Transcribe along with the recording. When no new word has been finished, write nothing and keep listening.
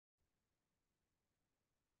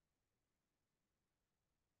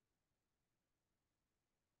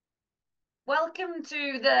Welcome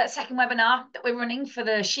to the second webinar that we're running for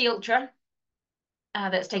the SheUltra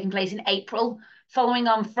that's taking place in April, following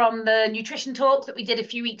on from the nutrition talk that we did a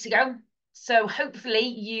few weeks ago. So hopefully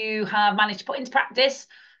you have managed to put into practice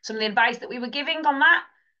some of the advice that we were giving on that.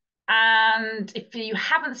 And if you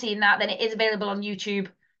haven't seen that, then it is available on YouTube.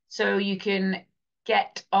 So you can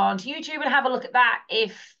get onto YouTube and have a look at that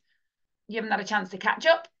if you haven't had a chance to catch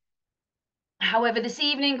up. However, this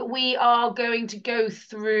evening we are going to go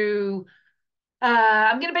through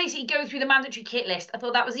I'm going to basically go through the mandatory kit list. I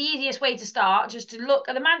thought that was the easiest way to start, just to look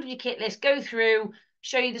at the mandatory kit list, go through,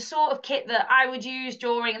 show you the sort of kit that I would use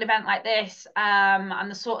during an event like this, and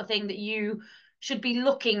the sort of thing that you should be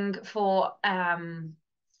looking for.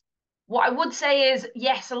 What I would say is,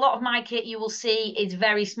 yes, a lot of my kit you will see is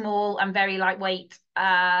very small and very lightweight.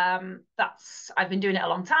 I've been doing it a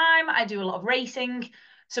long time. I do a lot of racing.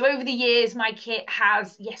 So over the years, my kit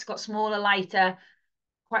has, yes, got smaller, lighter.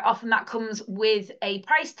 Quite often that comes with a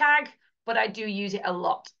price tag, but I do use it a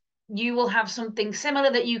lot. You will have something similar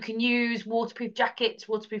that you can use, waterproof jackets,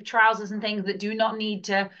 waterproof trousers and things that do not need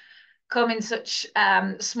to come in such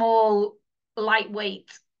small, lightweight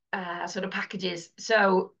sort of packages.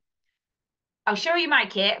 So I'll show you my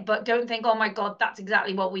kit, but don't think, oh my God, that's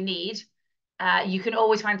exactly what we need. You can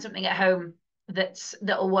always find something at home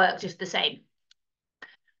that'll work just the same.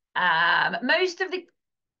 Most of the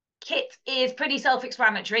kit is pretty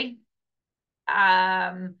self-explanatory.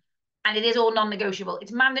 And it is all non-negotiable.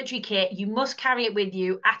 It's mandatory kit. You must carry it with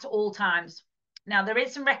you at all times. Now, there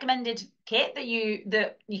is some recommended kit that you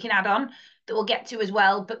can add on that we'll get to as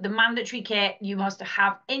well, but the mandatory kit you must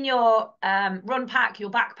have in your run pack,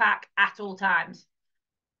 your backpack at all times.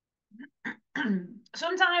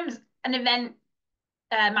 Sometimes an event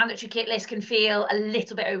mandatory kit list can feel a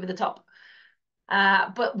little bit over the top.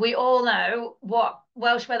 But we all know what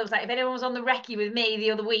Welsh weather was like. If anyone was on the recce with me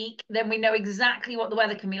the other week, then we know exactly what the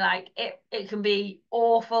weather can be like. It can be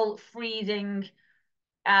awful, freezing,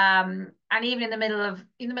 and even in the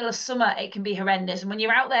middle of summer, it can be horrendous. And when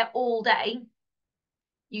you're out there all day,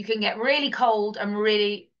 you can get really cold and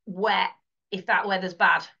really wet if that weather's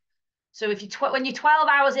bad. So when you're 12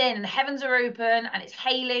 hours in and the heavens are open and it's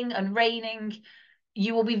hailing and raining,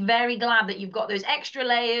 you will be very glad that you've got those extra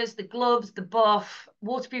layers, the gloves, the buff,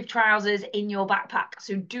 waterproof trousers in your backpack.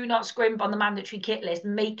 So do not scrimp on the mandatory kit list.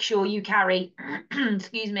 Make sure you carry,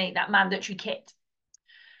 excuse me, that mandatory kit.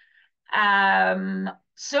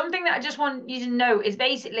 Something that I just want you to know is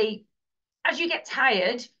basically, as you get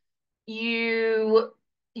tired, you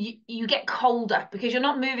get colder because you're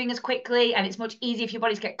not moving as quickly, and it's much easier for your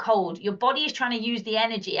body to get cold. Your body is trying to use the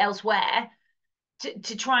energy elsewhere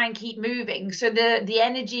to try and keep moving. So the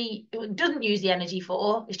energy it doesn't use the energy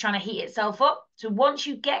for is trying to heat itself up. So once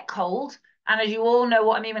you get cold, and as you all know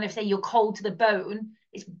what I mean when I say you're cold to the bone,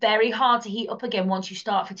 it's very hard to heat up again once you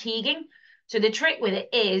start fatiguing. So the trick with it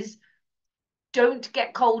is don't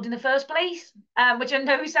get cold in the first place, which I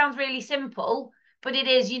know sounds really simple, but it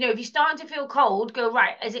is, if you're starting to feel cold, go,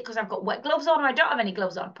 right, is it because I've got wet gloves on or I don't have any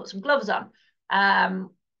gloves on? Put some gloves on.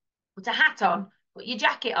 Put a hat on, put your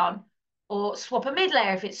jacket on, or swap a mid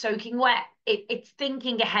layer if it's soaking wet. It's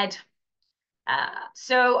thinking ahead.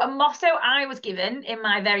 So a motto I was given in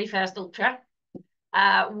my very first ultra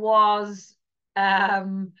was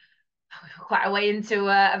quite a way into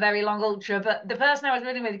a very long ultra, but the person I was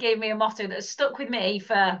running with gave me a motto that has stuck with me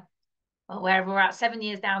for wherever we're at, 7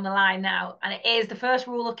 years down the line now, and it is the first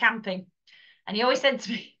rule of camping. And he always said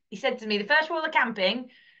to me, the first rule of camping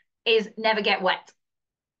is never get wet.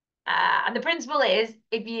 And the principle is,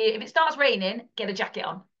 if it starts raining, get a jacket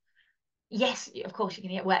on. Yes, of course you're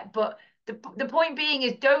gonna get wet, but the point being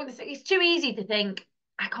is it's too easy to think,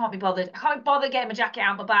 I can't be bothered. I can't bother getting my jacket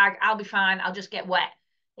out of my bag. I'll be fine. I'll just get wet.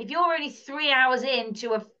 If you're only 3 hours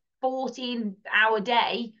into a 14-hour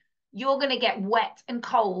day, you're gonna get wet and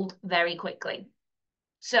cold very quickly.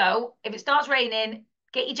 So if it starts raining,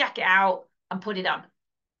 get your jacket out and put it on.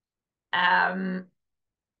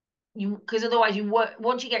 Because otherwise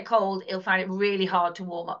once you get cold, you'll find it really hard to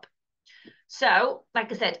warm up. So,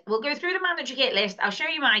 like I said, we'll go through the mandatory kit list. I'll show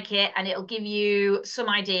you my kit and it'll give you some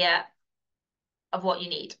idea of what you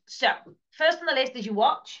need. So, first on the list is your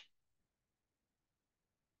watch.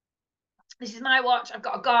 This is my watch. I've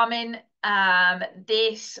got a Garmin.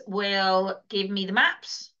 This will give me the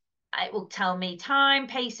maps. It will tell me time,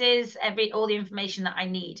 paces, all the information that I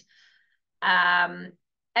need.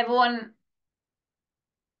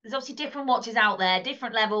 There's obviously different watches out there,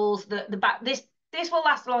 different levels. This will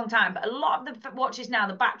last a long time, but a lot of the watches now,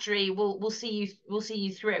 the battery will see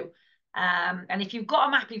you through. And if you've got a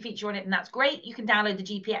mapping feature on it, then that's great. You can download the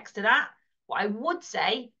GPX to that. What I would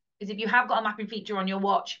say is if you have got a mapping feature on your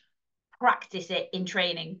watch, practice it in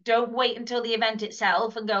training. Don't wait until the event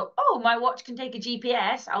itself and go, oh, my watch can take a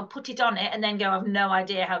GPS. I'll put it on it and then go, I have no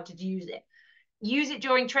idea how to use it. Use it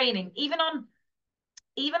during training, even on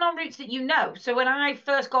routes that you know. So when I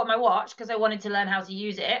first got my watch, because I wanted to learn how to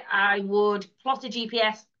use it, I would plot a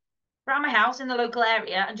GPS around my house in the local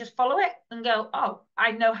area and just follow it and go, oh,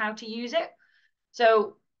 I know how to use it.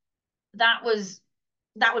 So that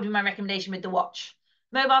would be my recommendation with the watch.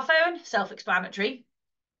 Mobile phone, self-explanatory.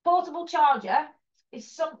 Portable charger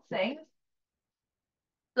is something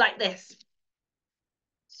like this.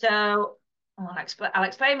 So I'll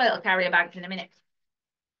explain my little carrier bag in a minute.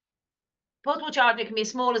 Portable charger can be as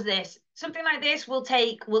small as this. Something like this will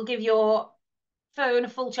give your phone a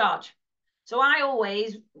full charge. So I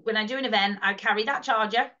always, when I do an event, I carry that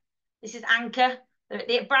charger. This is Anker.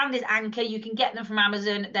 The brand is Anker. You can get them from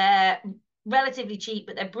Amazon. They're relatively cheap,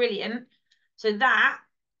 but they're brilliant. So that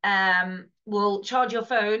will charge your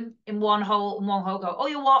phone in one hole go, or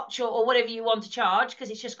your watch or whatever you want to charge, because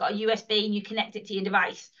it's just got a USB and you connect it to your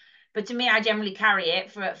device. But to me, I generally carry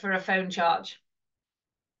it for a phone charge.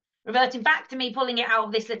 Reverting back to me pulling it out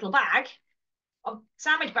of this little bag,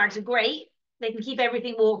 sandwich bags are great. They can keep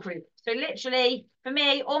everything waterproof. So literally, for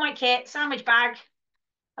me, all my kit, sandwich bag,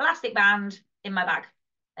 elastic band in my bag.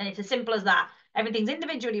 And it's as simple as that. Everything's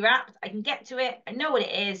individually wrapped. I can get to it. I know what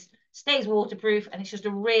it is. Stays waterproof. And it's just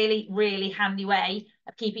a really, really handy way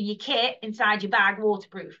of keeping your kit inside your bag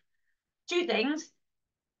waterproof. Two things.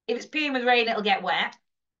 If it's peeing with rain, it'll get wet.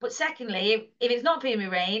 But secondly, if it's not peeing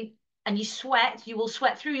with rain and you sweat, you will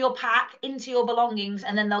sweat through your pack into your belongings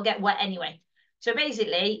and then they'll get wet anyway. So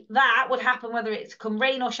basically, that would happen whether it's come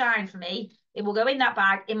rain or shine for me. It will go in that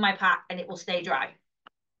bag, in my pack, and it will stay dry.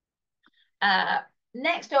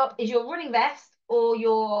 Next up is your running vest or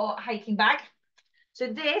your hiking bag. So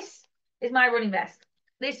this is my running vest.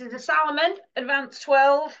 This is a Salomon Advanced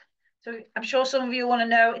 12. So I'm sure some of you want to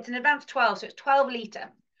know. It's an Advanced 12, so it's 12 litre.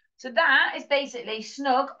 So that is basically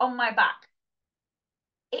snug on my back.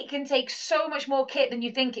 It can take so much more kit than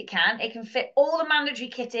you think it can. It can fit all the mandatory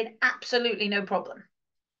kit in, absolutely no problem.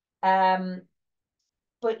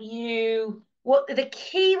 But the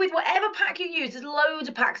key with whatever pack you use, there's loads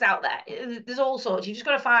of packs out there. There's all sorts. You just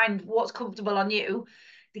got to find what's comfortable on you.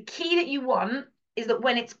 The key that you want is that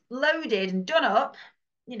when it's loaded and done up,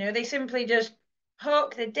 they simply just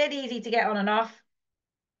hook. They're dead easy to get on and off.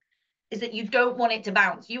 Is that you don't want it to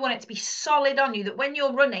bounce. You want it to be solid on you, that when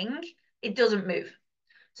you're running, it doesn't move.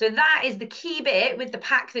 So that is the key bit with the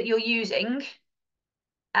pack that you're using,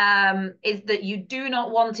 is that you do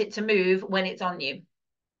not want it to move when it's on you.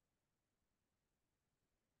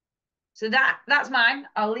 So that's mine.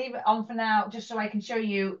 I'll leave it on for now, just so I can show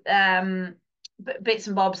you bits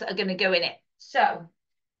and bobs that are going to go in it. So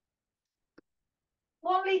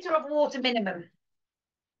 1 litre of water minimum.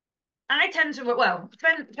 I tend to, well,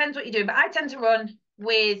 depends what you do, but I tend to run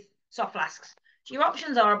with soft flasks. So your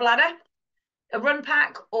options are a bladder, a run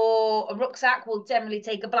pack, or a rucksack will generally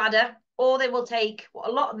take a bladder, or they will take, what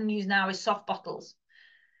a lot of them use now is soft bottles.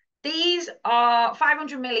 These are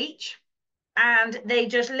 500 ml each, and they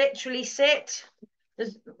just literally sit.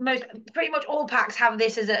 Pretty much all packs have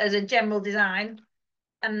this as a general design.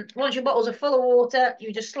 And once your bottles are full of water,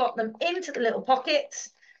 you just slot them into the little pockets,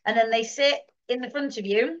 and then they sit in the front of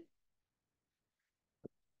you.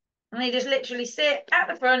 And they just literally sit at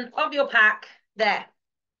the front of your pack there.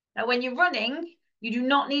 Now, when you're running, you do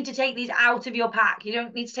not need to take these out of your pack. You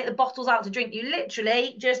don't need to take the bottles out to drink. You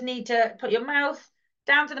literally just need to put your mouth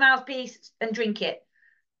down to the mouthpiece and drink it.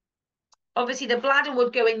 Obviously, the bladder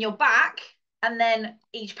would go in your back, and then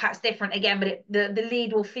each pack's different again, but the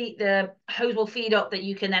lead will feed, the hose will feed up that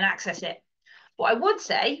you can then access it. What I would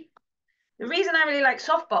say, the reason I really like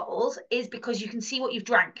soft bottles is because you can see what you've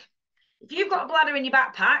drank. If you've got a bladder in your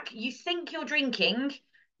backpack, you think you're drinking,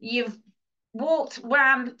 you've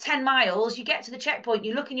ran 10 miles, you get to the checkpoint,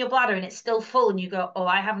 you look in your bladder and it's still full and you go, oh,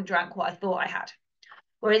 I haven't drank what I thought I had.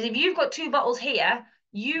 Whereas if you've got 2 bottles here,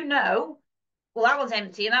 well, that one's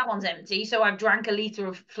empty and that one's empty, so I've drank a litre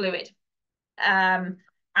of fluid. And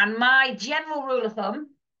my general rule of thumb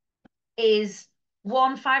is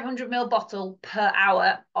 1 500 ml bottle per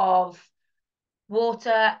hour of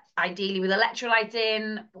water, ideally with electrolytes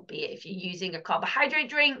in, albeit if you're using a carbohydrate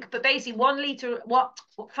drink, but basically 1 litre,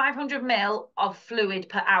 500 ml of fluid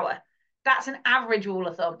per hour. That's an average rule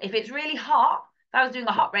of thumb. If it's really hot, if I was doing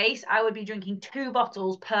a hot race, I would be drinking 2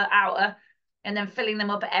 bottles per hour and then filling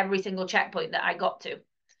them up at every single checkpoint that I got to.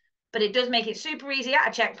 But it does make it super easy at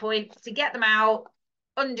a checkpoint to get them out,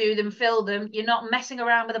 undo them, fill them. You're not messing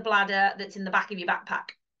around with a bladder that's in the back of your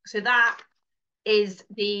backpack. So that is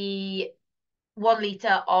the 1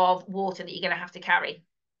 litre of water that you're going to have to carry.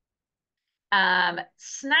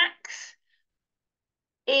 Snacks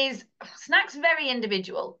very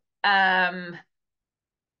individual. So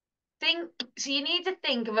you need to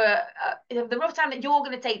think of the rough time that you're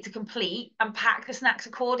going to take to complete and pack the snacks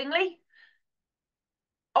accordingly.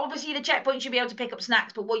 Obviously, the checkpoint should be able to pick up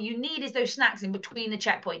snacks, but what you need is those snacks in between the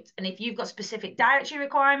checkpoints. And if you've got specific dietary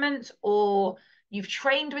requirements or you've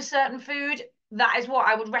trained with certain food, that is what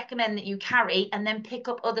I would recommend that you carry and then pick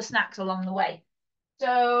up other snacks along the way.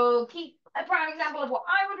 So keep a prime example of what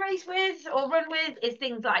I would race with or run with is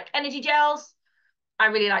things like energy gels. I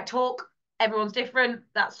really like Talk. Everyone's different.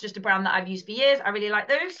 That's just a brand that I've used for years. I really like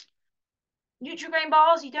those. Nutrigrain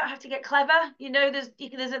bars, you don't have to get clever. You know,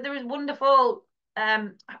 there is wonderful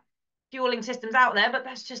fueling systems out there, but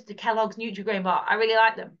that's just the Kellogg's Nutrigrain bar. I really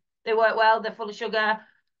like them. They work well. They're full of sugar,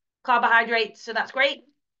 carbohydrates, so that's great.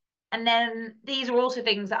 And then these are also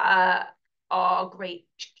things that are great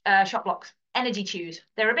shop blocks. Energy chews.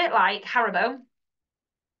 They're a bit like Haribo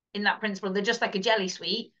in that principle. They're just like a jelly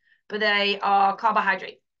sweet, but they are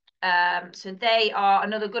carbohydrate. So they are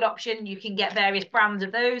another good option. You can get various brands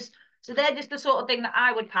of those. So they're just the sort of thing that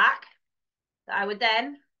I would pack, that I would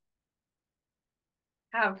then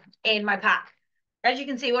have in my pack. As you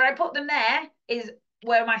can see, where I put them there is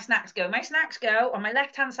where my snacks go. My snacks go on my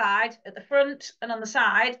left-hand side, at the front and on the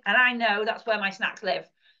side, and I know that's where my snacks live.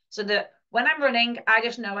 So that when I'm running, I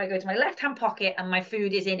just know I go to my left-hand pocket and my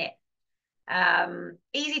food is in it.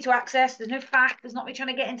 Easy to access. There's no faff. There's not me trying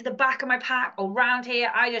to get into the back of my pack or round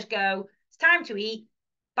here. I just go, it's time to eat.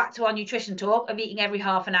 Back to our nutrition talk of eating every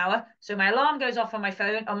half an hour. So my alarm goes off on my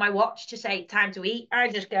phone, on my watch to say time to eat. I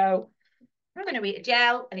just go, I'm going to eat a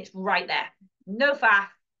gel, and it's right there. No faff,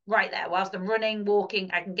 right there. Whilst I'm running,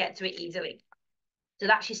 walking, I can get to it easily. So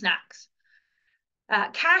that's your snacks.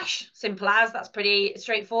 Cash, simple as, that's pretty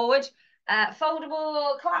straightforward.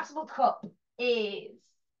 Foldable, collapsible cup is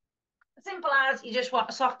simple as you just want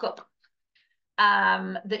a soft cup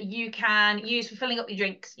that you can use for filling up your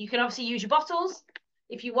drinks. You can obviously use your bottles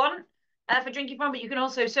if you want for drinking from, but you can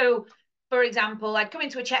also, so for example, I'd come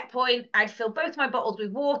into a checkpoint, I'd fill both my bottles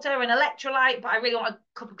with water and electrolyte, but I really want a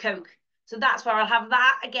cup of Coke. So that's where I'll have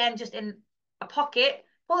that again, just in a pocket,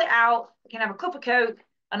 pull it out, I can have a cup of Coke,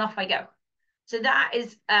 and off I go. So that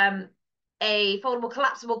is a foldable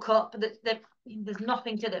collapsible cup that there's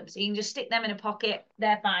nothing to them. So you can just stick them in a pocket,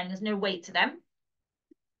 they're fine, there's no weight to them.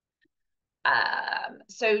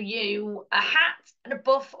 So a hat and a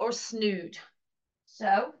buff or a snood.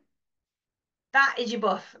 So that is your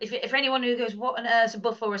buff. If anyone who goes, what on earth's a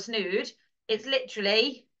buff or a snood? It's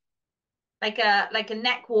literally like a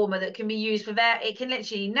neck warmer that can be used for that. It can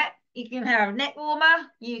literally you can have neck warmer,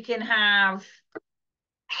 you can have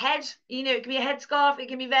head, it can be a headscarf, it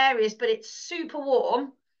can be various, but it's super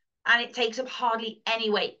warm and it takes up hardly any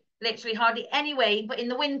weight. Literally hardly any weight, but in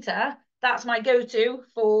the winter, that's my go-to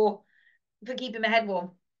for keeping my head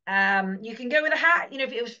warm. You can go with a hat,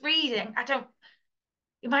 if it was freezing,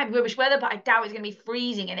 it might be rubbish weather, but I doubt it's going to be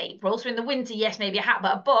freezing in April. So in the winter, yes, maybe a hat,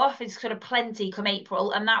 but a buff is sort of plenty come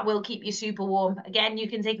April, and that will keep you super warm. Again, you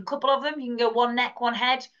can take a couple of them. You can go one neck, one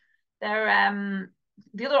head. The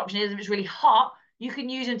other option is if it's really hot, you can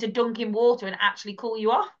use them to dunk in water and actually cool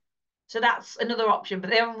you off. So that's another option,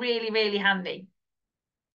 but they're really, really handy.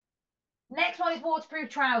 Next one is waterproof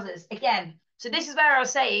trousers. Again, so this is where I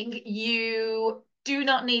was saying you do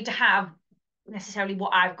not need to have necessarily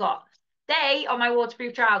what I've got. They are my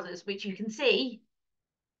waterproof trousers, which you can see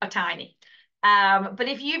are tiny. But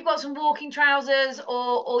if you've got some walking trousers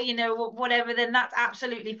or whatever, then that's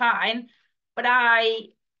absolutely fine. But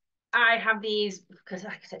I have these because,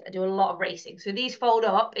 like I said, I do a lot of racing. So these fold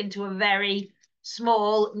up into a very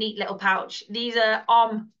small, neat little pouch. These are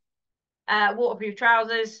waterproof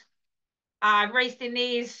trousers. I've raced in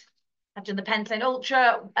these. I've done the Pentland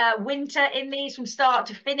Ultra winter in these from start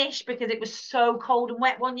to finish because it was so cold and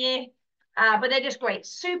wet one year. But they're just great.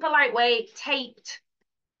 Super lightweight, taped,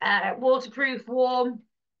 waterproof, warm,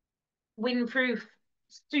 windproof,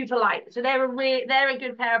 super light. So they're a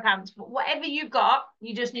good pair of pants. But whatever you've got,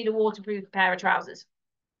 you just need a waterproof pair of trousers.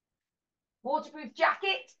 Waterproof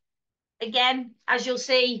jacket. Again, as you'll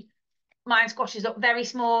see, mine squashes up very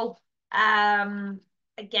small.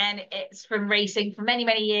 Again, it's from racing for many,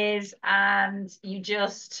 many years, and you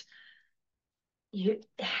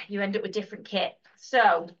end up with different kit.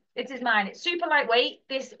 So this is mine. It's super lightweight.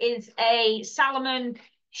 This is a Salomon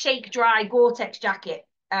Shake Dry Gore-Tex jacket.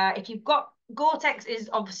 If you've got Gore-Tex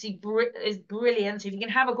is obviously brilliant. So if you can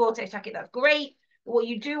have a Gore-Tex jacket, that's great. But what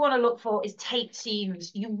you do want to look for is taped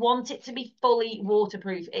seams. You want it to be fully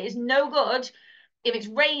waterproof. It is no good if it's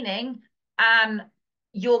raining and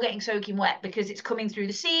you're getting soaking wet because it's coming through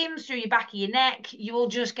the seams, through your back of your neck. You will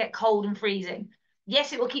just get cold and freezing.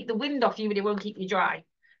 Yes, it will keep the wind off you, but it won't keep you dry.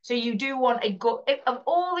 So you do want a good, of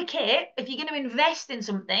all the kit, if you're going to invest in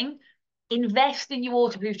something, invest in your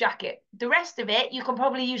waterproof jacket. The rest of it, you can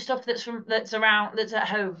probably use stuff that's around, that's at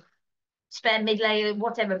home, spare mid-layer,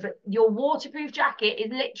 whatever. But your waterproof jacket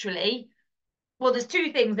is literally, well, there's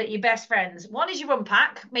two things that your best friends. One is your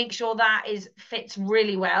unpack, make sure that is fits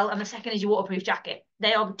really well, and the second is your waterproof jacket.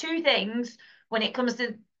 They are the two things when it comes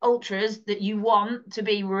to ultras that you want to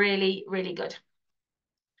be really, really good.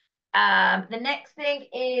 The next thing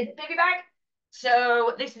is bivy bag.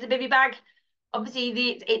 So this is a bivy bag. Obviously,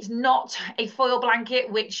 it's not a foil blanket,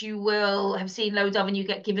 which you will have seen loads of, and you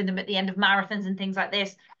get given them at the end of marathons and things like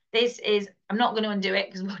this. This is, I'm not going to undo it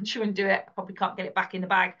because once you undo it, I probably can't get it back in the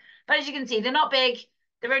bag. But as you can see, they're not big,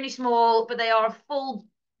 they're only small, but they are a full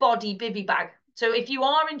body bivy bag. So if you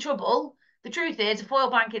are in trouble, the truth is a foil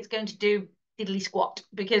blanket's going to do diddly squat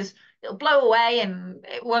because it'll blow away and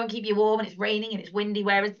it won't keep you warm and it's raining and it's windy.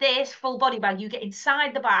 Whereas this full body bag, you get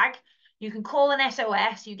inside the bag, you can call an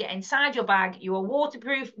SOS, you get inside your bag, you are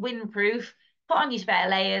waterproof, windproof, put on your spare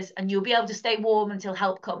layers, and you'll be able to stay warm until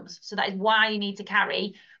help comes. So that is why you need to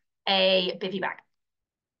carry a bivy bag.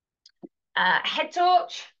 Head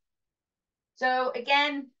torch. So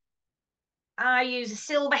again, I use a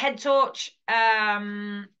silver head torch.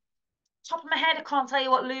 Top of my head, I can't tell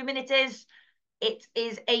you what lumen it is. It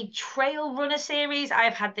is a trail runner series.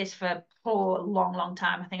 I've had this for a long, long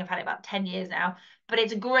time. I think I've had it about 10 years now, but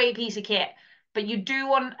it's a great piece of kit. But you do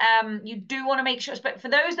want to make sure, but for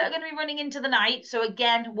those that are going to be running into the night, so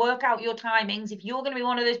again, work out your timings. If you're going to be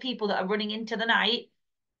one of those people that are running into the night,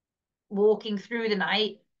 walking through the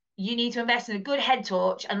night, you need to invest in a good head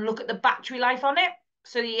torch and look at the battery life on it.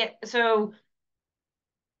 So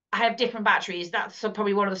I have different batteries. That's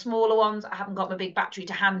probably one of the smaller ones. I haven't got my big battery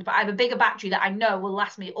to hand, but I have a bigger battery that I know will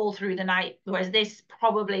last me all through the night, whereas this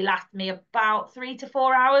probably lasts me about 3 to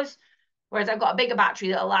 4 hours, whereas I've got a bigger battery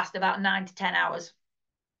that'll last about 9 to 10 hours.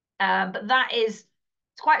 But it's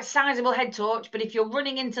quite a sizable head torch, but if you're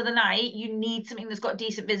running into the night, you need something that's got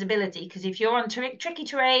decent visibility, because if you're on tricky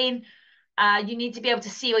terrain, you need to be able to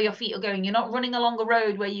see where your feet are going. You're not running along a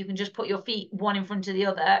road where you can just put your feet one in front of the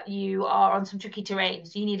other. You are on some tricky terrain.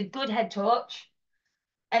 So you need a good head torch.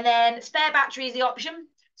 And then spare battery is the option.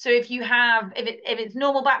 So if it's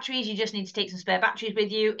normal batteries, you just need to take some spare batteries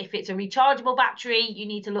with you. If it's a rechargeable battery, you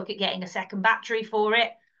need to look at getting a second battery for it.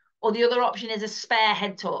 Or the other option is a spare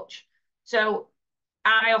head torch. So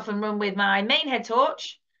I often run with my main head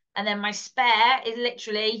torch, and then my spare is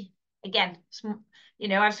literally, again,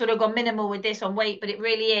 I've sort of gone minimal with this on weight, but it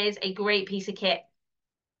really is a great piece of kit.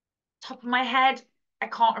 Top of my head, I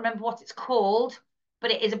can't remember what it's called, but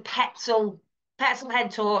it is a Petzl head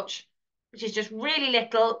torch, which is just really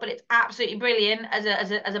little, but it's absolutely brilliant as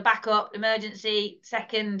a backup emergency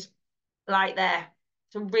second light there.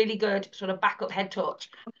 It's a really good sort of backup head torch.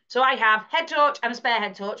 So I have head torch and a spare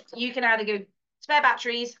head torch. You can either go spare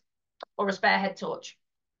batteries or a spare head torch.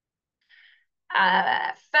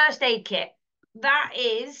 First aid kit. That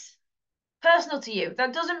is personal to you.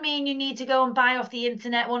 That doesn't mean you need to go and buy off the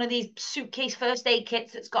internet one of these suitcase first aid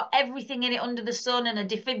kits that's got everything in it under the sun and a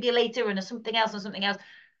defibrillator and a something else and something else.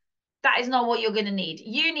 That is not what you're going to need.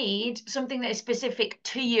 You need something that is specific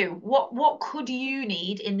to you. What could you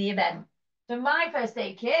need in the event? So my first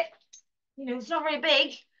aid kit, it's not very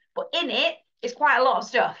big, but in it is quite a lot of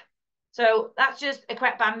stuff. So that's just a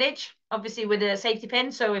correct bandage, obviously with a safety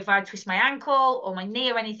pin. So if I twist my ankle or my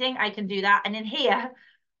knee or anything, I can do that. And in here,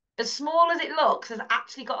 as small as it looks, has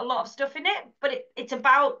actually got a lot of stuff in it, but it's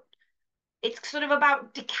sort of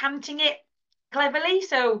about decanting it cleverly.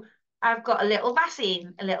 So I've got a little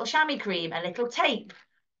Vaseline, a little chamois cream, a little tape.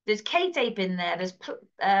 There's K-tape in there. There's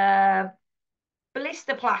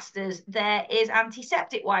blister plasters. There is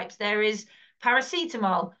antiseptic wipes. There is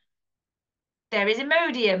paracetamol. There is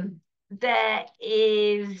Imodium. There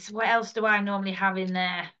is, what else do I normally have in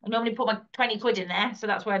there? I normally put my 20 quid in there, so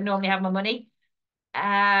that's where I normally have my money.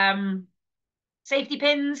 Safety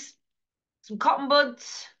pins, some cotton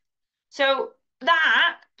buds. So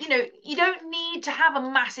that, you don't need to have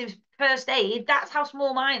a massive first aid. That's how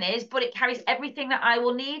small mine is, but it carries everything that I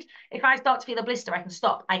will need. If I start to feel a blister, I can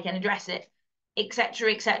stop, I can address it,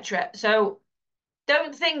 etc., etc. So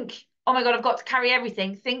don't think, oh my God, I've got to carry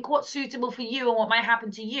everything. Think what's suitable for you and what might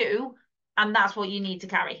happen to you, and that's what you need to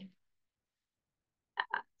carry.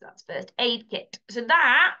 That's first aid kit. So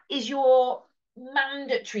that is your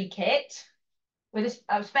mandatory kit with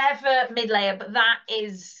a spare for mid layer, but that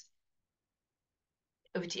is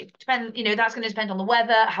over to you. That's going to depend on the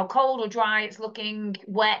weather, how cold or dry it's looking,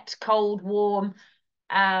 wet, cold, warm.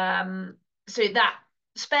 So that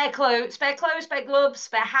spare clothes, spare gloves,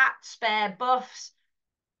 spare hats, spare buffs.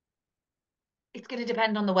 It's going to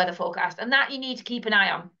depend on the weather forecast, and that you need to keep an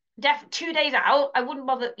eye on. 2 days out, I wouldn't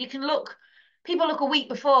bother. You can look, people look a week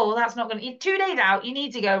before. Well, that's not going to. 2 days out, you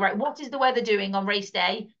need to go right. What is the weather doing on race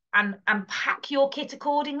day, and pack your kit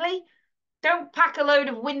accordingly. Don't pack a load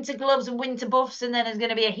of winter gloves and winter buffs, and then there's going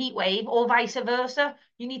to be a heat wave, or vice versa.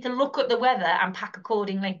 You need to look at the weather and pack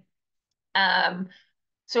accordingly.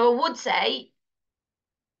 So I would say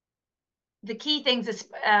the key things is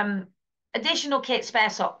additional kit, spare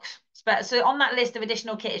socks. So on that list of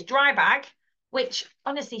additional kit is dry bag, which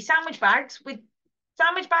honestly, sandwich bags with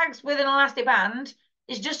an elastic band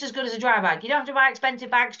is just as good as a dry bag. You don't have to buy expensive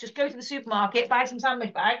bags. Just go to the supermarket, buy some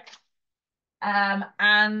sandwich bags,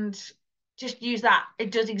 and just use that. It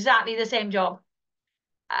does exactly the same job.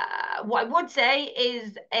 What I would say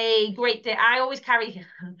is a great thing. I always carry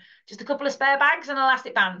just a couple of spare bags and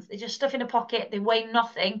elastic bands. They just stuff in a pocket. They weigh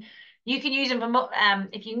nothing. You can use them for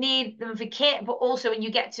if you need them for kit, but also when you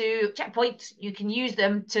get to checkpoints, you can use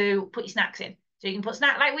them to put your snacks in. So you can put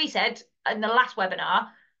snack, like we said in the last webinar,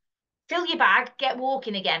 fill your bag, get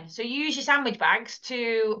walking again. So you use your sandwich bags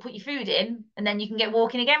to put your food in, and then you can get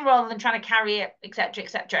walking again rather than trying to carry it, etc.,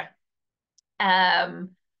 etc.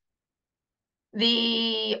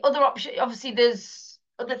 The other option, obviously, there's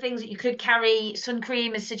other things that you could carry. Sun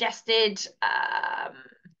cream is suggested.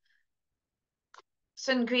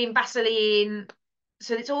 Sun cream, Vaseline.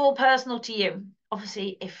 So it's all personal to you.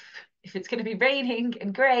 Obviously, if it's going to be raining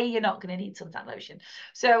and grey, you're not going to need suntan lotion.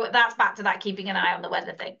 So that's back to that keeping an eye on the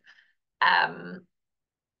weather thing.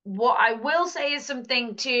 What I will say is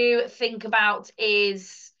something to think about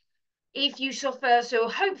is if you suffer, so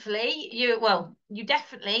hopefully you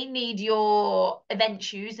definitely need your event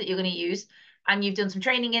shoes that you're going to use, and you've done some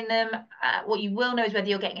training in them. What you will know is whether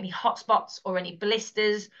you're getting any hot spots or any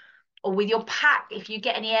blisters, or with your pack, if you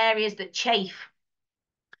get any areas that chafe.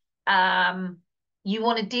 You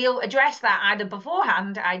want to address that either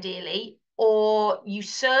beforehand, ideally, or you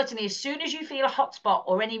certainly, as soon as you feel a hot spot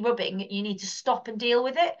or any rubbing, you need to stop and deal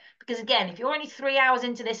with it. Because again, if you're only 3 hours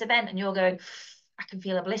into this event and you're going, I can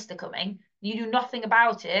feel a blister coming, you do nothing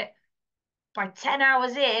about it, by 10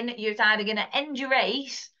 hours in, you're either going to end your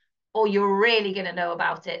race or you're really going to know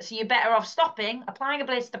about it. So you're better off stopping, applying a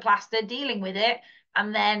blister plaster, dealing with it,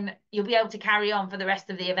 and then you'll be able to carry on for the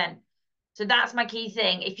rest of the event. So that's my key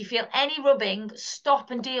thing. If you feel any rubbing,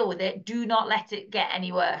 stop and deal with it. Do not let it get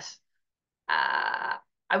any worse.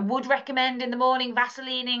 I would recommend in the morning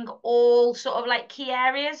Vaselining all sort of like key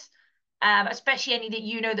areas, especially any that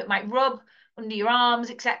you know that might rub under your arms,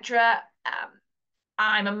 etc.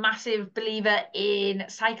 I'm a massive believer in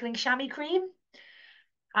cycling chamois cream.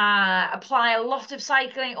 Apply a lot of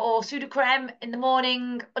cycling or pseudocreme in the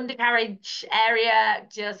morning, undercarriage area,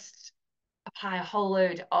 just apply a whole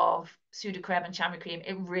load of pseudocreme and chamois cream.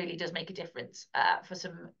 It really does make a difference for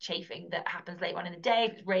some chafing that happens later on in the day,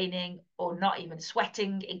 if it's raining or not even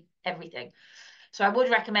sweating, everything. So I would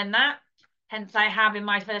recommend that. Hence, I have in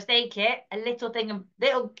my first aid kit a little thing of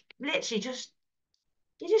literally just,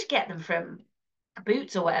 you just get them from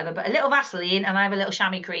Boots or whatever, but a little Vaseline, and I have a little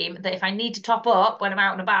chamois cream that if I need to top up when I'm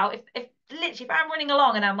out and about, if I'm running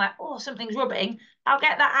along and I'm like, oh, something's rubbing, I'll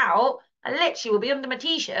get that out. I literally will be under my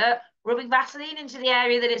t-shirt rubbing Vaseline into the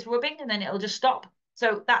area that it's rubbing, and then it'll just stop.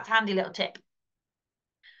 So that's a handy little tip.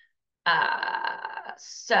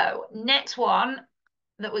 So next one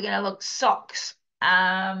that we're going to look, socks.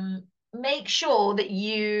 Make sure that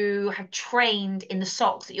you have trained in the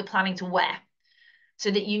socks that you're planning to wear, so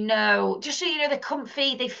that you know, just so you know they're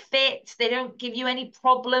comfy, they fit, they don't give you any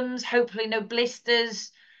problems, hopefully no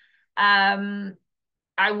blisters. I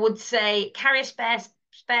would say carry a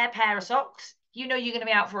spare pair of socks. You know you're going to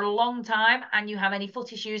be out for a long time and you have any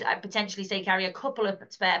foot issues, I'd potentially say carry a couple of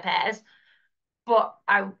spare pairs. But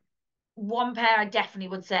one pair I definitely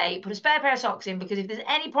would say put a spare pair of socks in, because if there's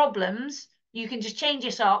any problems, you can just change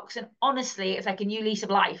your socks, and honestly, it's like a new lease of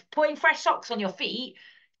life. Putting fresh socks on your feet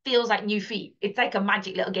feels like new feet. It's like a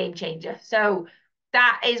magic little game changer. So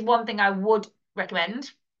that is one thing I would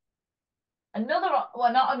recommend. Not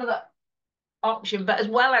another option, but as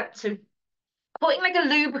well as putting like a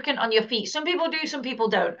lubricant on your feet. Some people do, some people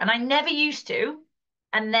don't. And I never used to.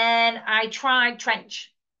 And then I tried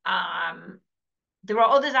Trench. There are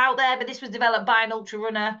others out there, but this was developed by an ultra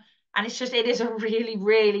runner. And it is a really,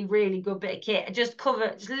 really, really good bit of kit. It just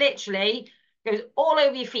literally goes all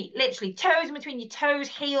over your feet, literally toes in between your toes,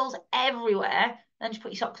 heels, everywhere. Then just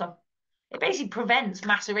put your socks on. It basically prevents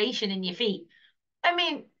maceration in your feet. I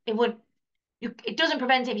mean, it doesn't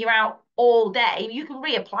prevent it if you're out all day. You can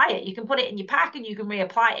reapply it. You can put it in your pack and you can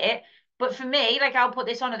reapply it. But for me, like I'll put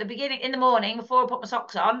this on at the beginning in the morning before I put my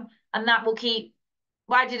socks on, and that will keep.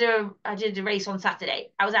 Well, I did a race on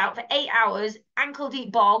Saturday. I was out for 8 hours, ankle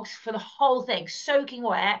deep bogs for the whole thing, soaking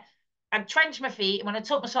wet. I trenched my feet, and when I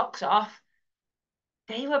took my socks off,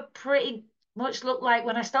 they were pretty much looked like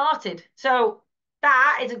when I started. So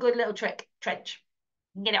that is a good little trick. Trench.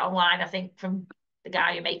 You can get it online, I think, from the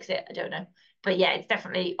guy who makes it. I don't know, but yeah, it's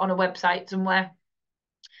definitely on a website somewhere.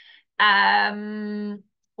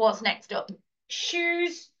 What's next up?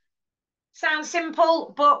 Shoes. Sounds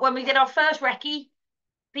simple, but when we did our first recce,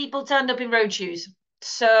 people turned up in road shoes.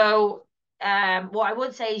 So what I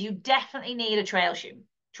would say is you definitely need a trail shoe.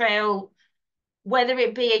 Trail, whether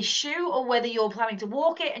it be a shoe or whether you're planning to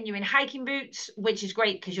walk it and you're in hiking boots, which is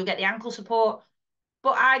great because you'll get the ankle support.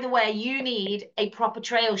 But either way, you need a proper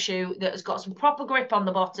trail shoe that has got some proper grip on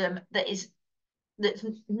the bottom, that's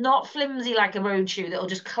not flimsy like a road shoe that'll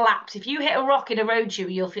just collapse. If you hit a rock in a road shoe,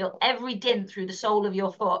 you'll feel every dint through the sole of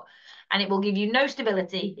your foot and it will give you no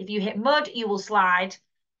stability. If you hit mud, you will slide.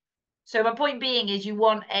 So my point being is you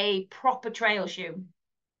want a proper trail shoe.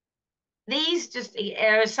 These just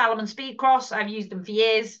are Salomon Speed Cross. I've used them for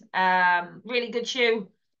years. Really good shoe.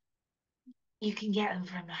 You can get them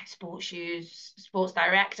from like Sports Shoes, Sports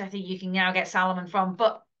Direct. I think you can now get Salomon from.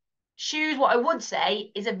 But shoes, what I would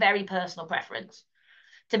say, is a very personal preference.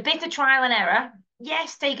 It's a bit of trial and error.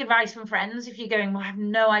 Yes, take advice from friends if you're going, well, I have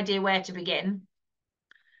no idea where to begin.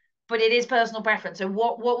 But it is personal preference. So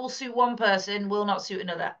what will suit one person will not suit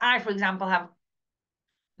another. I, for example, have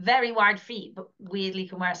very wide feet, but weirdly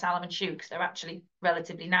can wear a Salomon shoe because they're actually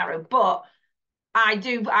relatively narrow. But I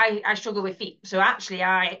struggle with feet. So actually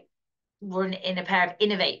I run in a pair of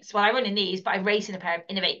Innovates. Well, I run in these, but I race in a pair of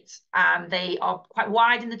Innovates. And they are quite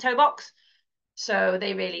wide in the toe box. So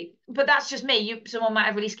they really, but that's just me. Someone might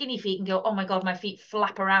have really skinny feet and go, oh my God, my feet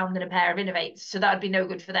flap around in a pair of Innovates. So that would be no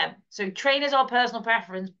good for them. So trainers are personal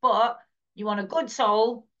preference, but you want a good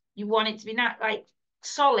sole. You want it to be not like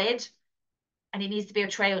solid, and it needs to be a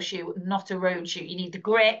trail shoe, not a road shoe. You need the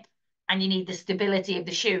grip and you need the stability of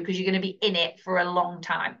the shoe because you're going to be in it for a long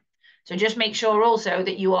time. So just make sure also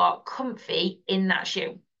that you are comfy in that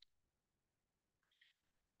shoe.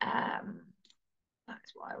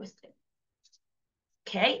 That's what I was doing.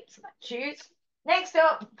 Okay, so that's shoes. Next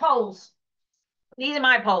up, poles. These are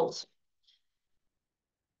my poles.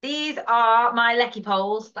 These are my Lecky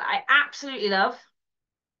poles that I absolutely love.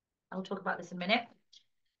 I'll talk about this in a minute.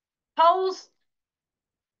 Poles,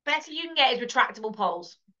 best you can get is retractable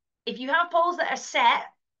poles. If you have poles that are set,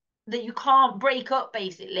 that you can't break up,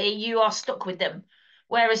 basically, you are stuck with them.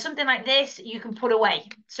 Whereas something like this, you can put away.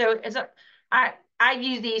 So I've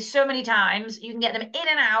used these so many times. You can get them in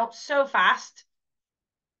and out so fast.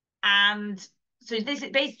 And so this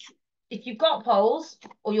is basically, if you've got poles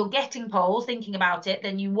or you're getting poles, thinking about it,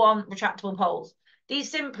 then you want retractable poles.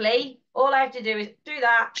 These simply, all I have to do is do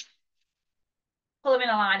that, pull them in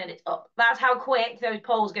a line and it's up. That's how quick those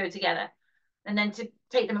poles go together. And then to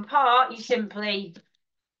take them apart, you simply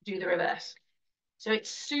do the reverse. So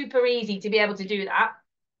it's super easy to be able to do that.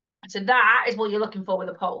 So that is what you're looking for with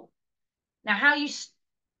a pole. Now, how you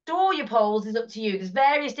store your poles is up to you. There's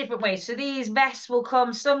various different ways. So these vests will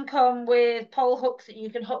come, some come with pole hooks that you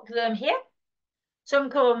can hook them here. Some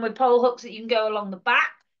come with pole hooks that you can go along the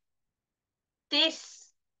back. This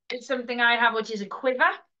is something I have, which is a quiver.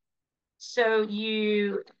 So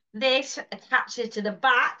this attaches to the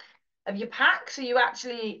back of your pack. So you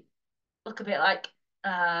actually look a bit like,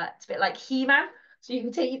 it's a bit like He-Man. So you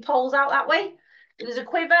can take your poles out that way. There's a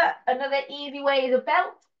quiver. Another easy way is a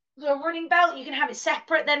belt. So a running belt, you can have it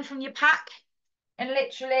separate then from your pack. And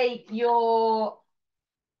literally you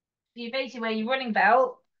basically wear your running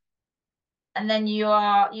belt and then you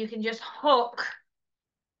can just hook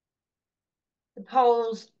the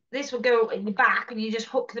poles. This will go in the back and you just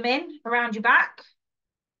hook them in around your back.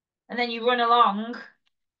 And then you run along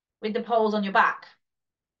with the poles on your back.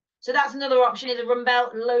 So that's another option, is a run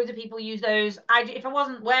belt. Loads of people use those. If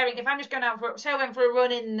I'm just going out say I went for a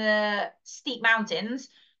run in the steep mountains,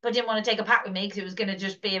 but didn't want to take a pack with me because it was going to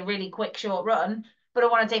just be a really quick, short run, but I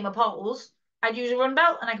want to take my poles, I'd use a run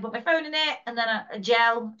belt and I can put my phone in it and then a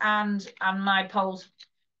gel and my poles.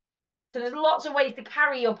 So there's lots of ways to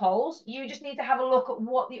carry your poles. You just need to have a look at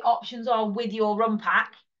what the options are with your run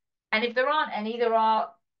pack. And if there aren't any, there are,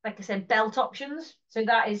 like I said, belt options. So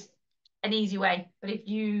that is an easy way. But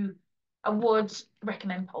I would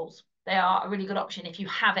recommend poles. They are a really good option if you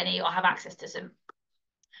have any or have access to some.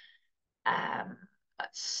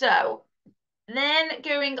 So then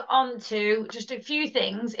going on to just a few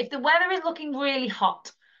things. If the weather is looking really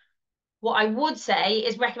hot, what I would say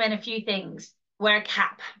is recommend a few things. Wear a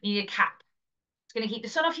cap. You need a cap. It's going to keep the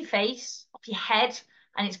sun off your face, off your head,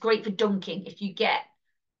 and it's great for dunking. If you get,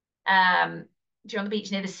 if you're on the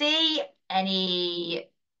beach near the sea, any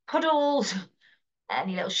puddles,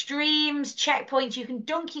 any little streams, checkpoints, you can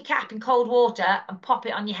dunk your cap in cold water and pop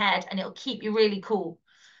it on your head, and it'll keep you really cool.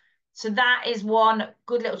 So that is one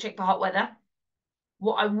good little trick for hot weather.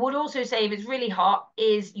 What I would also say if it's really hot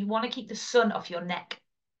is you want to keep the sun off your neck.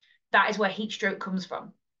 That is where heat stroke comes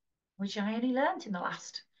from, which I only learned in the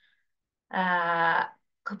last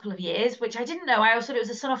couple of years, which I didn't know. I always thought it was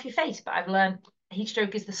the sun off your face, but I've learned heat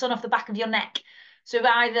stroke is the sun off the back of your neck. So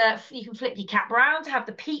either you can flip your cap around to have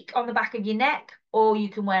the peak on the back of your neck, or you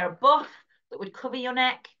can wear a buff that would cover your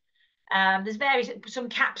neck. There's some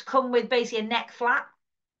caps come with basically a neck flap.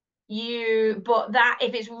 But that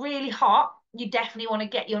if it's really hot, you definitely want to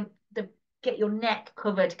get your neck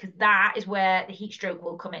covered, because that is where the heat stroke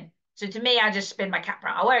will come in. So to me, I just spin my cap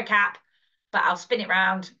around. I'll wear a cap, but I'll spin it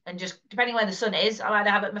round, and just depending where the sun is, I'll either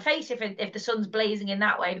have it on my face if the sun's blazing in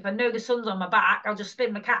that way. If I know the sun's on my back, I'll just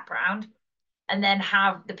spin my cap round and then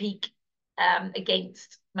have the peak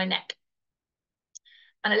against my neck.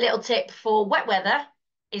 And a little tip for wet weather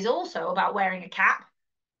is also about wearing a cap.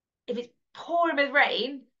 If it's pouring with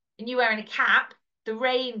rain and you're wearing a cap, the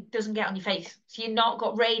rain doesn't get on your face. So you've not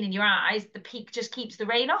got rain in your eyes. The peak just keeps the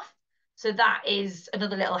rain off. So that is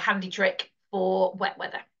another little handy trick for wet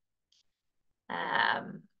weather.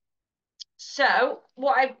 So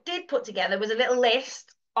what I did put together was a little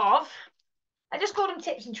list of, I just called them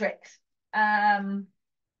tips and tricks.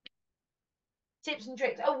 Tips and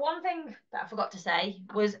tricks. Oh, one thing that I forgot to say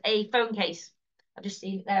was a phone case. I've just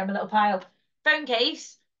seen it there in a little pile. Phone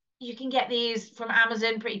case, you can get these from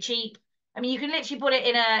Amazon pretty cheap. I mean, you can literally put it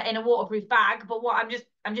in a waterproof bag, but what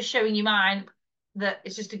I'm just showing you mine, that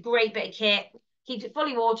it's just a great bit of kit. Keeps it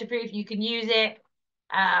fully waterproof. You can use it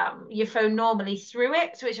your phone normally through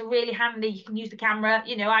it, so it's a really handy. You can use the camera.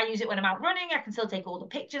 You know, I use it when I'm out running. I can still take all the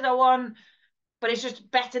pictures I want, but it's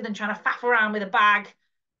just better than trying to faff around with a bag,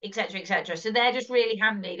 etc., etc. So they're just really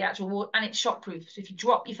handy, the actual, and it's shockproof. So if you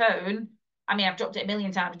drop your phone, I mean, I've dropped it a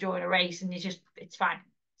million times during a race, and it's fine.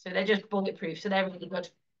 So they're just bulletproof. So they're really good.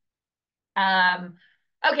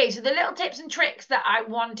 Okay, so the little tips and tricks that I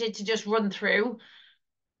wanted to just run through.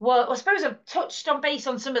 Well, I suppose I've touched on base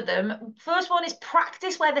on some of them. First one is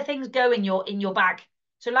practice where the things go in your bag.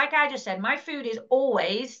 So like I just said, my food is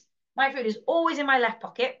always in my left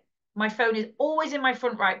pocket. My phone is always in my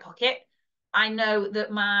front right pocket. I know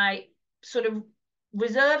that my sort of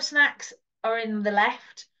reserve snacks are in the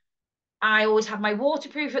left. I always have my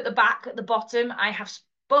waterproof at the back, at the bottom. I have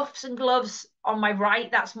buffs and gloves on my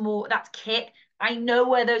right. That's kit. I know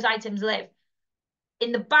where those items live.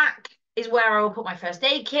 In the back is where I will put my first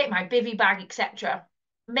aid kit, my bivy bag, etc.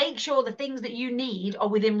 Make sure the things that you need are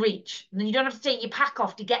within reach. And then you don't have to take your pack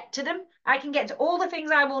off to get to them. I can get to all the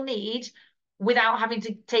things I will need without having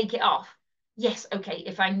to take it off. Yes, okay,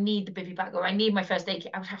 if I need the bivy bag or I need my first aid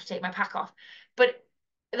kit, I would have to take my pack off. But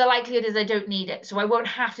the likelihood is I don't need it. So I won't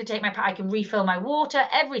have to take my pack. I can refill my water,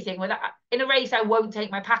 everything. In a race, I won't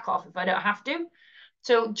take my pack off if I don't have to.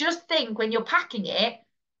 So just think when you're packing it,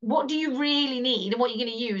 what do you really need and what you're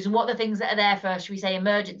going to use, and what are the things that are there for, should we say,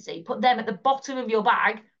 emergency? Put them at the bottom of your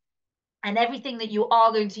bag, and everything that you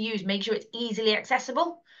are going to use, make sure it's easily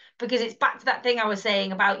accessible, because it's back to that thing I was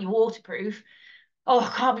saying about your waterproof. Oh, I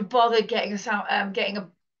can't be bothered getting a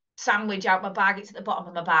sandwich out my bag. It's at the bottom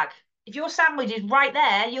of my bag. If your sandwich is right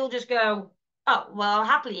there, you'll just go, oh, well, I'll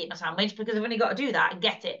happily eat my sandwich because I've only got to do that and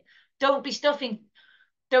get it. Don't be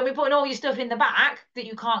putting all your stuff in the back that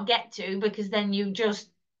you can't get to, because then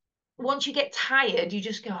once you get tired, you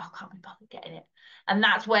just go, oh, I can't be bothered getting it. And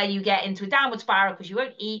that's where you get into a downward spiral, because you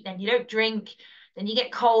won't eat, then you don't drink, then you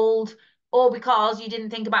get cold, or because you didn't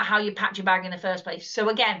think about how you packed your bag in the first place. So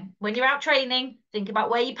again, when you're out training, think about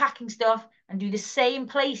where you're packing stuff and do the same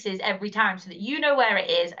places every time so that you know where it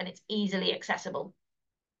is and it's easily accessible.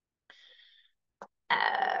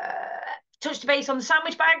 Touched base on the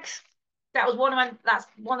sandwich bags. That's one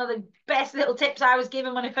of the best little tips I was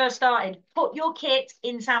given when I first started. Put your kit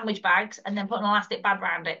in sandwich bags and then put an elastic band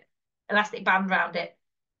around it.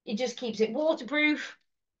 It just keeps it waterproof.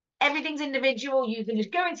 Everything's individual. You can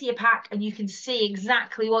just go into your pack and you can see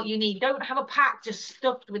exactly what you need. Don't have a pack just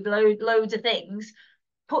stuffed with loads of things.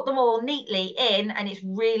 Put them all neatly in, and it's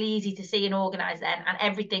really easy to see and organize then, and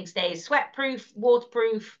everything stays sweat-proof,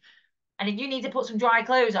 waterproof. And if you need to put some dry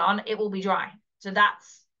clothes on, it will be dry. So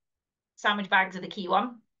that's sandwich bags are the key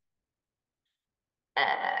one.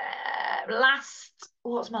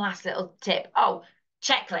 What's my last little tip? Oh,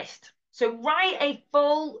 checklist. So write a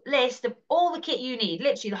full list of all the kit you need,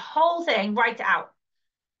 literally the whole thing, write it out.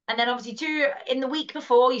 And then obviously in the week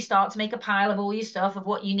before, you start to make a pile of all your stuff of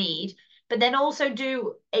what you need, but then also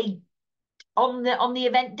do a on the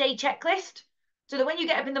event day checklist, so that when you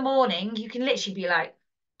get up in the morning, you can literally be like,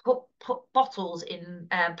 put bottles in,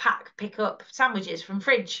 pack, pick up sandwiches from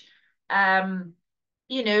fridge. Like,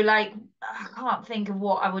 I can't think of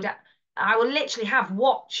what I will literally have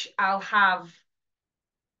watch. I'll have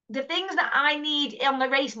the things that I need on the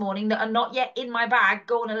race morning that are not yet in my bag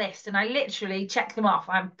go on a list, and I literally check them off.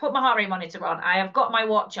 I put my heart rate monitor on. I have got my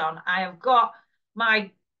watch on. I have got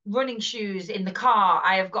my running shoes in the car.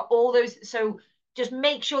 I have got all those. So just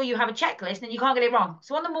make sure you have a checklist and you can't get it wrong.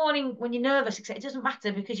 So on the morning when you're nervous, it doesn't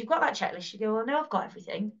matter because you've got that checklist. You go, well, no, I've got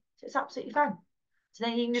everything. So it's absolutely fine. So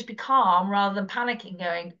then you can just be calm rather than panicking,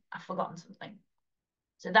 going, I've forgotten something.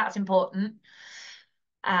 So that's important.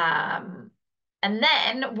 And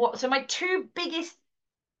then so my two biggest,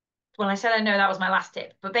 well, I said I know that was my last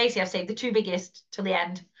tip, but basically I've saved the two biggest till the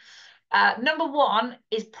end. Number one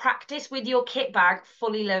is practice with your kit bag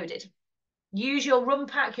fully loaded. Use your run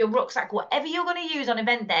pack, your rucksack, whatever you're going to use on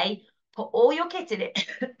event day, put all your kit in it.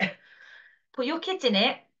 Put your kit in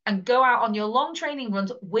it and go out on your long training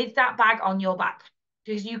runs with that bag on your back.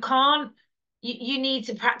 Because you need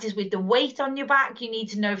to practice with the weight on your back. You need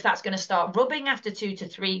to know if that's going to start rubbing after 2 to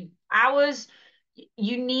 3 hours.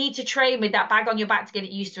 You need to train with that bag on your back to get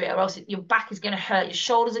it used to it, or else your back is going to hurt, your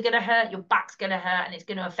shoulders are going to hurt, your back's going to hurt, and it's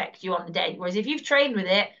going to affect you on the day. Whereas if you've trained with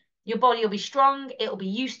it, your body will be strong, it'll be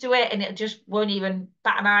used to it, and it just won't even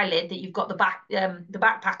bat an eyelid that you've got the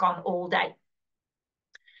backpack on all day.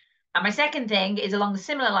 And my second thing is along the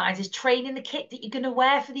similar lines, is training the kit that you're going to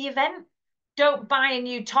wear for the event. Don't buy a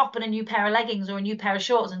new top and a new pair of leggings or a new pair of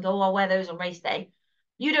shorts and go, oh, I'll wear those on race day.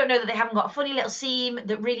 You don't know that they haven't got a funny little seam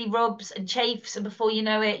that really rubs and chafes, and before you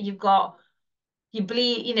know it, you're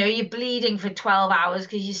bleeding for 12 hours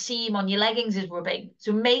because your seam on your leggings is rubbing.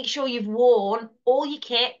 So make sure you've worn all your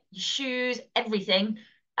kit, your shoes, everything.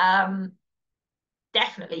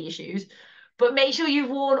 Definitely your shoes, but make sure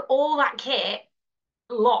you've worn all that kit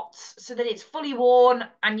lots so that it's fully worn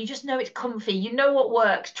and you just know it's comfy. You know what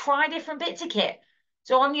works. Try different bits of kit.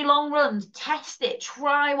 So on your long runs, test it,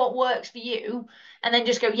 try what works for you, and then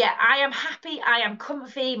just go, yeah, I am happy, I am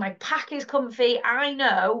comfy, my pack is comfy. I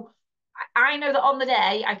know that on the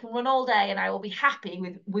day I can run all day and I will be happy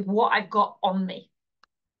with what I've got on me.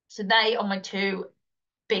 So they are my two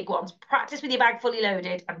big ones. Practice with your bag fully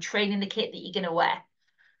loaded and training the kit that you're going to wear.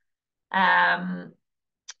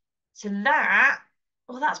 So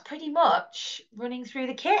that's pretty much running through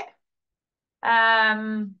the kit.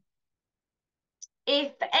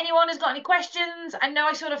 If anyone has got any questions, I know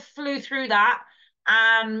I sort of flew through that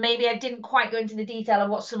and maybe I didn't quite go into the detail of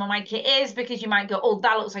what some of my kit is, because you might go, oh,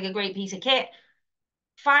 that looks like a great piece of kit.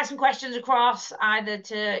 Fire some questions across either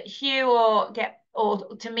to Huw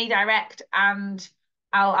or to me direct, and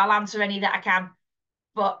I'll answer any that I can.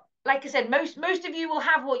 But like I said, most of you will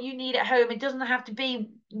have what you need at home. It doesn't have to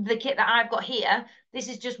be the kit that I've got here. This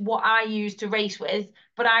is just what I use to race with.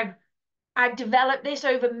 But I've developed this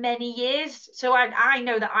over many years, so I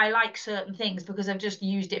know that I like certain things because I've just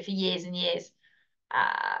used it for years and years.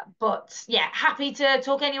 But yeah, happy to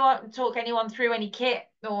talk anyone through any kit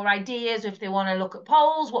or ideas, if they want to look at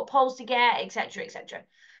polls, what polls to get, etc., etc.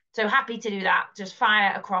 So happy to do that. Just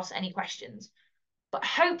fire across any questions. But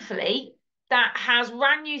hopefully that has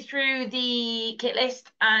ran you through the kit list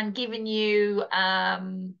and given you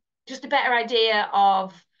just a better idea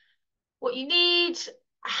of what you need,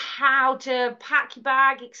 how to pack your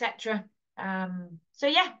bag, etc. So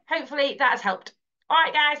yeah, hopefully that has helped. All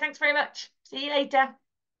right, guys, thanks very much. See you later.